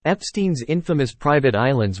Epstein's infamous private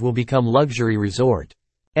islands will become luxury resort.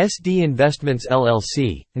 SD Investments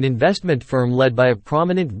LLC, an investment firm led by a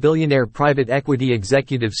prominent billionaire private equity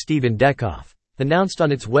executive Stephen Dekoff, announced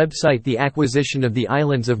on its website the acquisition of the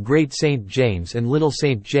islands of Great St. James and Little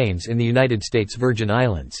St. James in the United States Virgin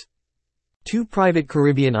Islands. Two private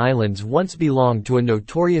Caribbean islands once belonged to a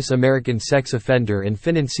notorious American sex offender and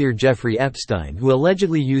financier Jeffrey Epstein, who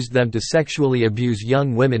allegedly used them to sexually abuse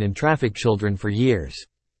young women and traffic children for years.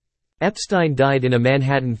 Epstein died in a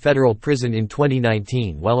Manhattan federal prison in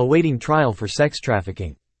 2019 while awaiting trial for sex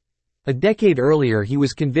trafficking. A decade earlier he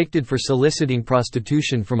was convicted for soliciting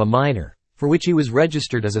prostitution from a minor, for which he was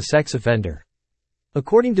registered as a sex offender.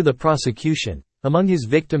 According to the prosecution, among his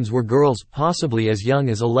victims were girls possibly as young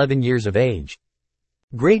as 11 years of age.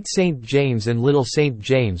 Great St. James and Little St.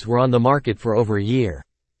 James were on the market for over a year.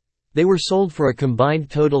 They were sold for a combined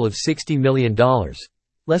total of $60 million,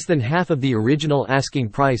 less than half of the original asking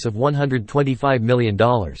price of $125 million.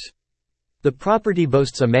 The property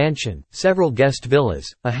boasts a mansion, several guest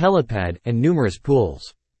villas, a helipad, and numerous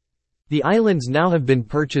pools. The islands now have been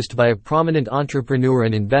purchased by a prominent entrepreneur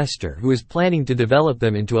and investor who is planning to develop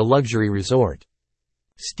them into a luxury resort.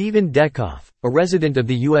 Stephen Dekoff, a resident of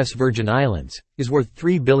the U.S. Virgin Islands, is worth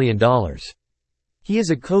 $3 billion. He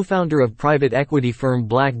is a co-founder of private equity firm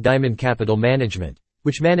Black Diamond Capital Management,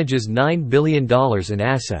 which manages $9 billion in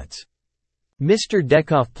assets. Mr.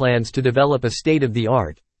 Dekoff plans to develop a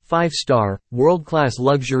state-of-the-art, 5-star, world-class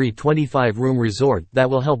luxury 25-room resort that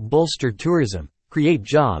will help bolster tourism, create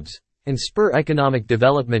jobs, and spur economic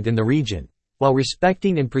development in the region, while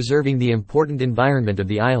respecting and preserving the important environment of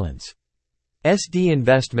the islands. SD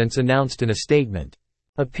Investments announced in a statement.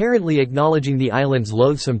 Apparently acknowledging the island's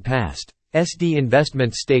loathsome past, SD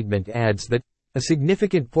Investments' statement adds that a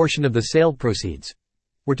significant portion of the sale proceeds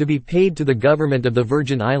were to be paid to the government of the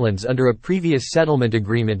Virgin Islands under a previous settlement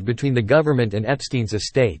agreement between the government and Epstein's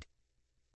estate.